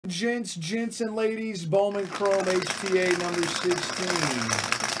gents and ladies? Bowman Chrome HTA number 16.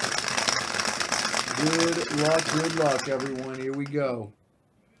 Good luck, everyone. Here we go.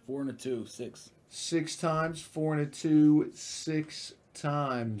 4 and a 2, 6. 6 times, 4 and a 2, 6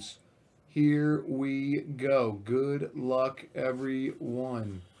 times. Here we go. Good luck,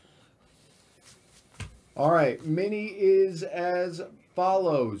 everyone. All right, mini is as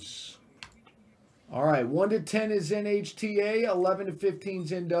follows. All right, 1 to 10 is in HTA, 11 to 15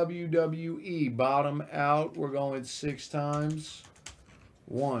 is in WWE. Bottom out, we're going 6 times.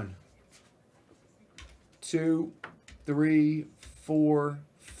 1, 2, 3, 4,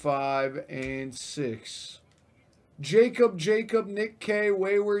 5, and 6. Jacob, Nick K,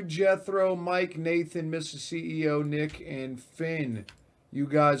 Wayward, Jethro, Mike, Nathan, Mr. CEO, Nick, and Finn. You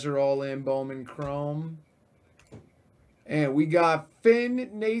guys are all in Bowman Chrome. And we got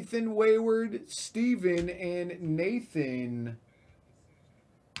Finn, Nathan, Wayward, Steven, and Nathan.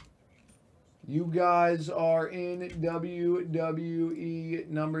 You guys are in WWE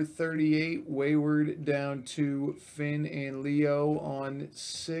number 38. Wayward down to Finn and Leo on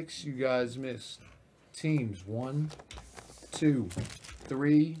 6. You guys missed. Teams 1, 2,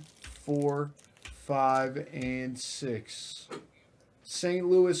 3, 4, 5, and 6. St.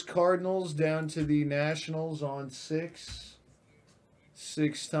 Louis Cardinals down to the Nationals on 6.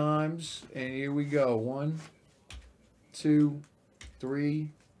 6 times. And here we go. 1, 2,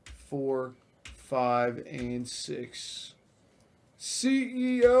 3, 4, 5, and 6.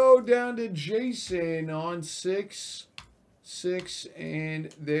 CEO down to Jason on 6. 6,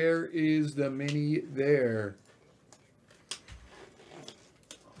 and there is the mini there.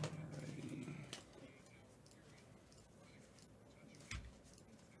 Alrighty.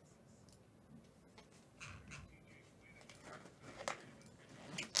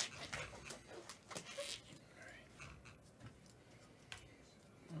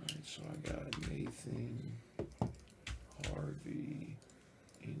 Alright, so I got a Nathan, Harvey,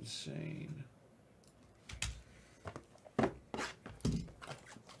 Insane.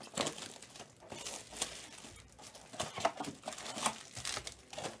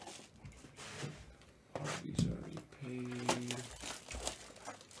 Harvey's already paid.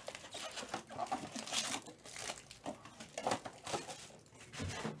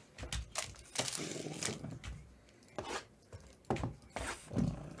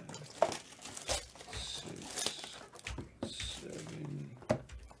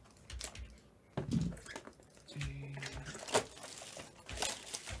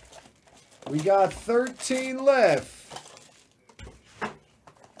 We got 13 left.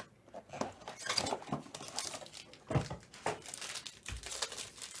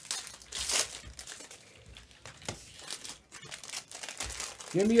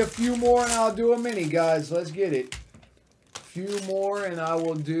 Give me a few more and I'll do a mini, guys. Let's get it. A few more and I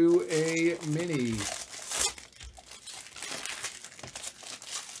will do a mini.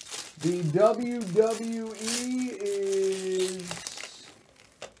 The WWE is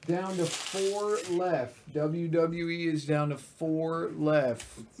down to 4 left. WWE is down to 4 left.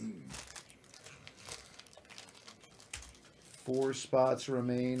 4 spots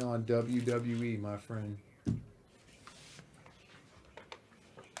remain on WWE, my friend.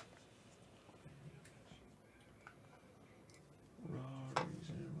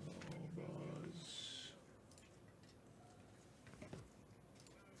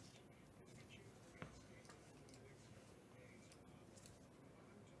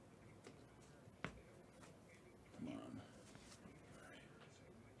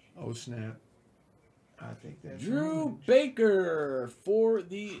 Oh, snap. I think that's Drew orange. Baker for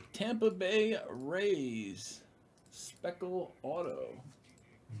the Tampa Bay Rays. Speckle Auto.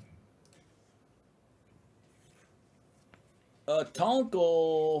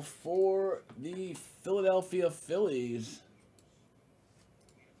 Tonkel for the Philadelphia Phillies.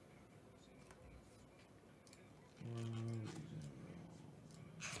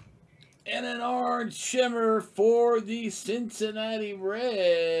 And an orange shimmer for the Cincinnati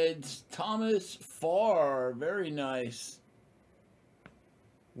Reds. Thomas Farr. Very nice.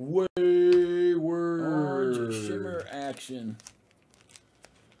 Wayward. Orange shimmer action.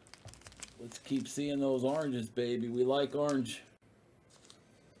 Let's keep seeing those oranges, baby. We like orange.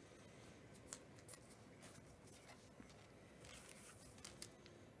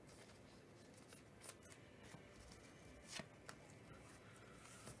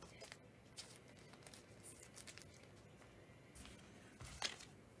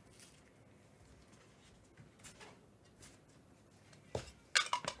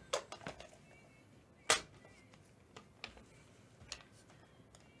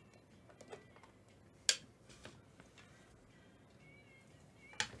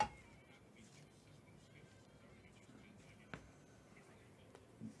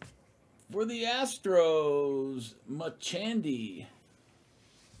 For the Astros, Machandy.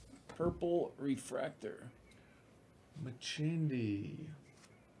 Purple refractor. Machindi.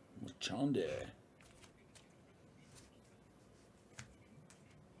 Machande.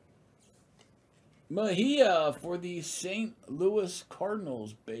 Mejia for the St. Louis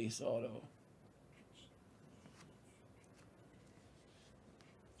Cardinals base auto.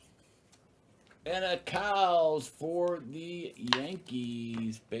 And a Cows for the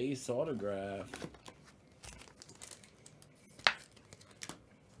Yankees base autograph.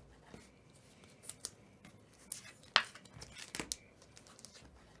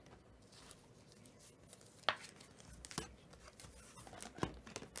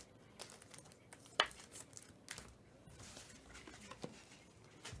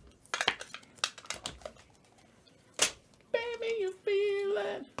 Baby, you feel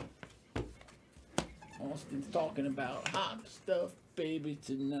it. Austin's talking about hot stuff, baby,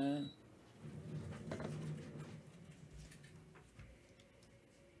 tonight.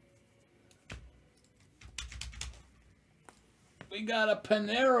 We got a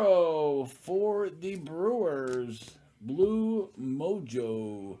Panero for the Brewers. Blue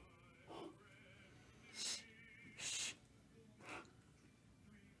Mojo.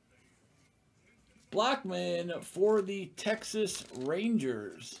 Blackman for the Texas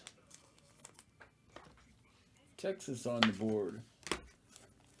Rangers. Texas on the board.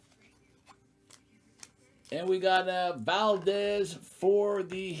 And we got Valdez for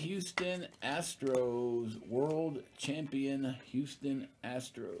the Houston Astros. World champion Houston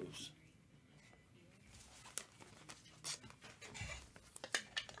Astros.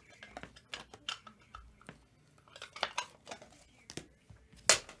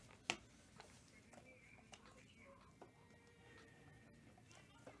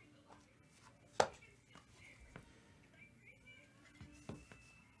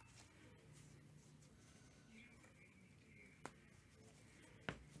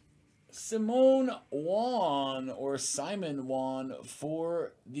 Simone Wan or Simon Wan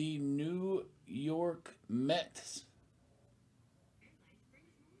for the New York Mets.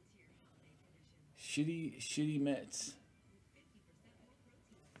 Shitty Mets.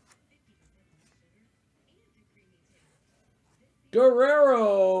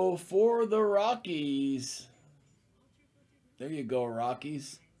 Guerrero for the Rockies. There you go,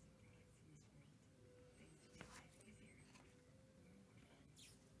 Rockies.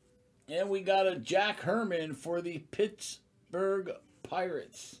 And we got a Jack Herman for the Pittsburgh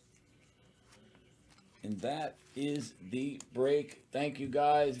Pirates. And that is the break. Thank you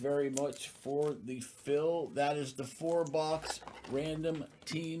guys very much for the fill. That is the 4-box random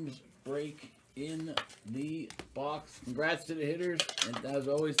teams break in the box. Congrats to the hitters. And as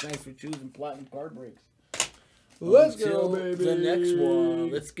always, thanks for choosing Platinum Card Breaks. Let's Until go, baby. the next one.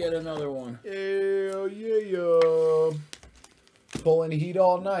 Let's get another one. Hell yeah. Pulling heat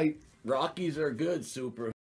all night. Rockies are good, Super.